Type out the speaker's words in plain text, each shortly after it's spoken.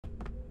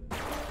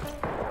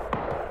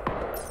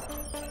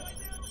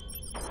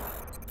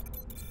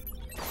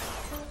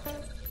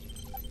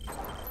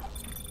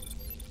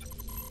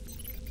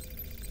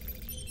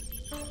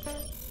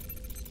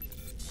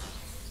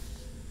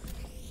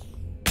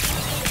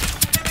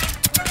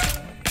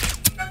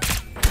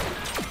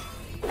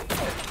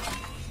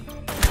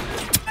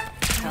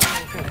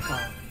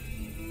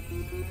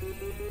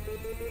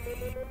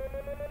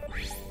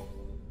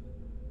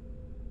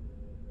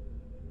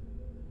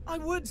I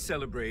would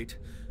celebrate,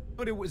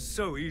 but it was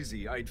so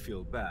easy I'd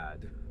feel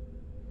bad.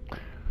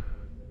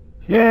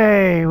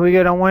 Yay, we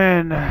got to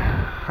win.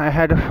 I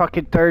had to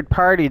fucking third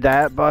party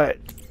that, but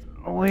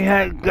we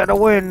had gotta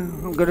win.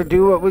 I'm gonna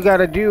do what we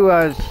gotta do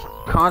as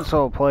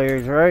console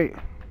players, right?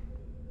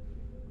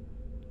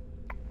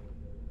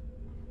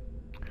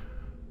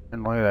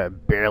 And look at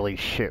that, barely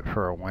shit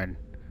for a win.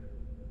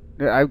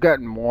 I've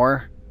gotten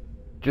more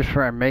just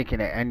for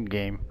making an end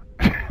game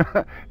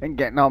and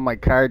getting all my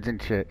cards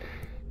and shit.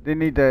 They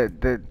need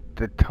the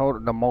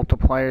total the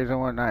multipliers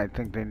and whatnot. I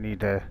think they need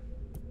to.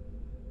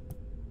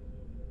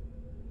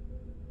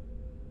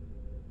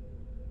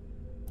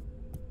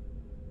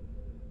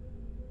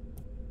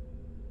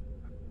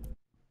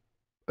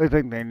 I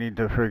think they need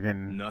to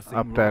friggin' Nothing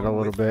up that a wrong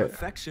little with bit.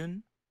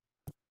 perfection.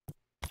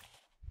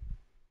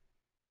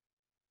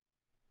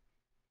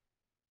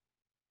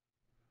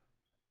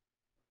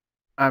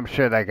 I'm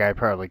sure that guy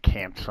probably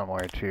camped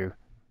somewhere too.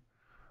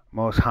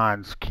 Most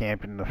Hans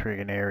camp in the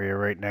friggin' area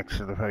right next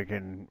to the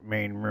fucking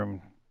main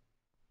room.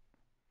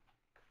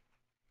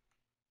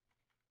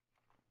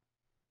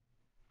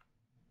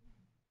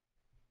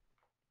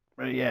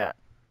 But yeah,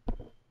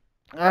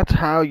 that's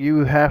how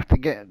you have to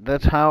get.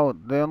 That's how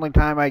the only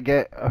time I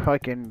get a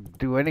fucking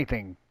do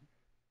anything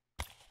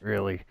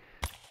really.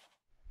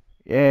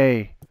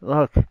 Yay!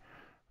 Look,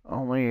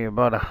 only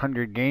about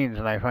 100 games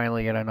and I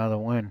finally get another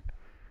win.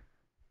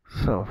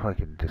 So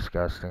fucking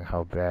disgusting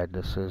how bad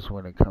this is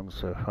when it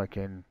comes to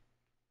fucking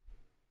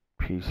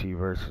PC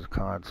versus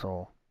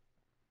console.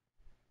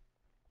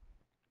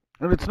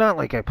 And it's not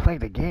like I play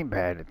the game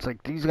bad. It's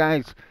like these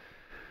guys,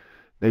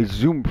 they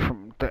zoom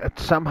from.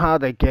 Somehow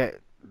they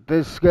get.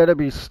 There's gotta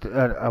be.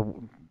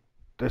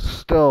 There's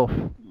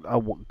still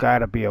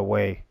gotta be a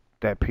way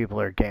that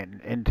people are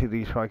getting into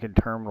these fucking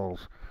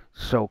terminals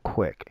so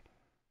quick.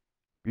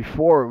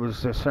 Before it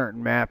was the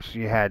certain maps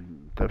you had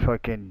the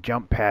fucking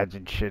jump pads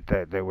and shit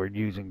that they were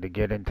using to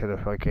get into the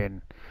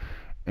fucking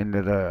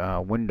into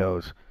the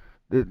windows.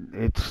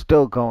 It's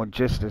still going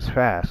just as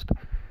fast.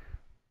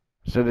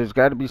 So there's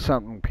got to be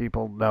something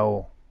people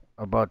know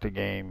about the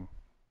game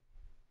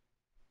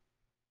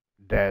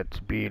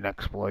that's being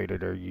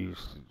exploited or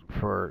used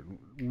for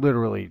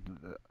literally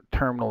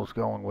terminals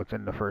going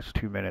within the first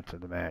 2 minutes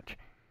of the match.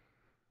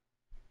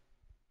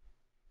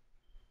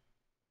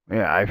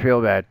 Yeah, I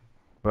feel bad,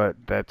 but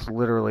that's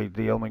literally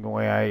the only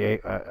way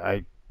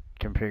I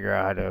can figure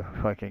out how to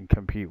fucking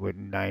compete with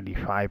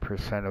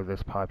 95% of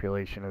this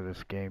population of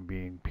this game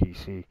being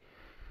PC.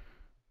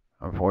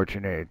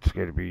 Unfortunately, it's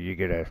gonna be you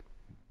gotta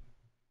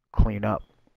clean up.